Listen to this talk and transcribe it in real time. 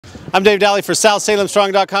I'm Dave Daly for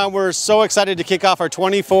SouthSalemStrong.com. We're so excited to kick off our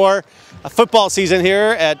 24 football season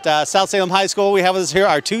here at South Salem High School. We have with us here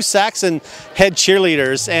our two Saxon head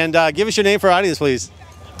cheerleaders. And give us your name for our audience, please.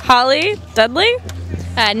 Holly Dudley.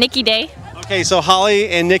 Nikki Day. Okay, so Holly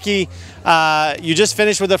and Nikki, you just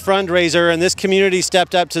finished with a fundraiser, and this community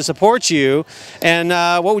stepped up to support you. And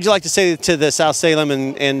what would you like to say to the South Salem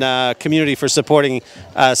and community for supporting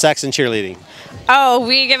Saxon cheerleading? Oh,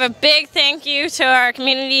 we give a big thank you to our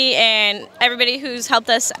community and everybody who's helped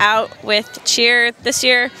us out with cheer this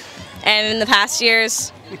year and in the past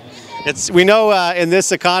years. We know in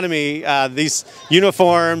this economy, these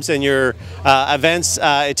uniforms and your events,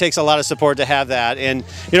 it takes a lot of support to have that. And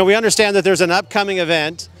we understand that there's an upcoming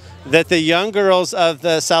event that the young girls of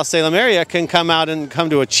the South Salem area can come out and come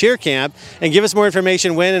to a cheer camp, and give us more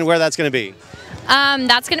information when and where that's going to be.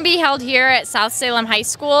 That's going to be held here at South Salem High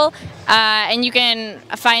School, and you can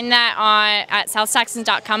find that at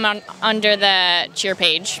southsaxons.com under the cheer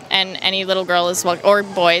page. And any little girl or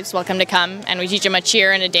boy is welcome to come, and we teach them a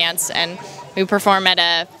cheer and a dance, and we perform at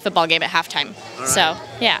a football game at halftime. Right. So,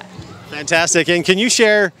 yeah. Fantastic. And can you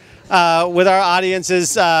share with our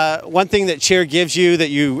audiences one thing that cheer gives you that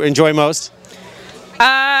you enjoy most?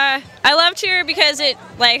 I love cheer because it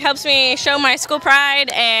helps me show my school pride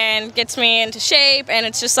and gets me into shape, and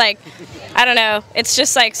it's just I don't know, it's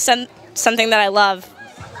just something that I love.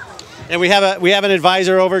 And we have an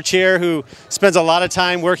advisor over cheer who spends a lot of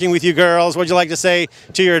time working with you girls. What would you like to say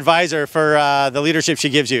to your advisor for the leadership she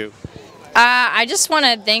gives you? I just want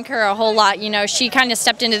to thank her a whole lot. She kind of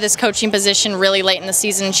stepped into this coaching position really late in the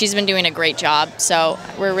season. She's been doing a great job, so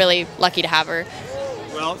we're really lucky to have her.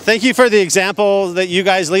 Well, thank you for the example that you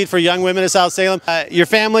guys lead for young women at South Salem. Your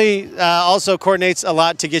family also coordinates a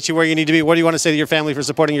lot to get you where you need to be. What do you want to say to your family for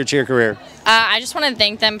supporting your cheer career? I just want to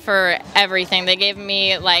thank them for everything. They gave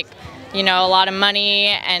me a lot of money,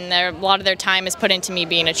 and a lot of their time is put into me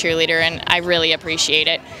being a cheerleader, and I really appreciate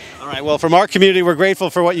it. All right, well, from our community, we're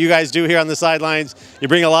grateful for what you guys do here on the sidelines. You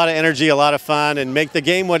bring a lot of energy, a lot of fun, and make the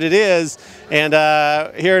game what it is. And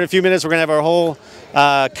here in a few minutes, we're going to have our whole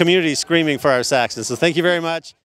community screaming for our Saxons. So thank you very much.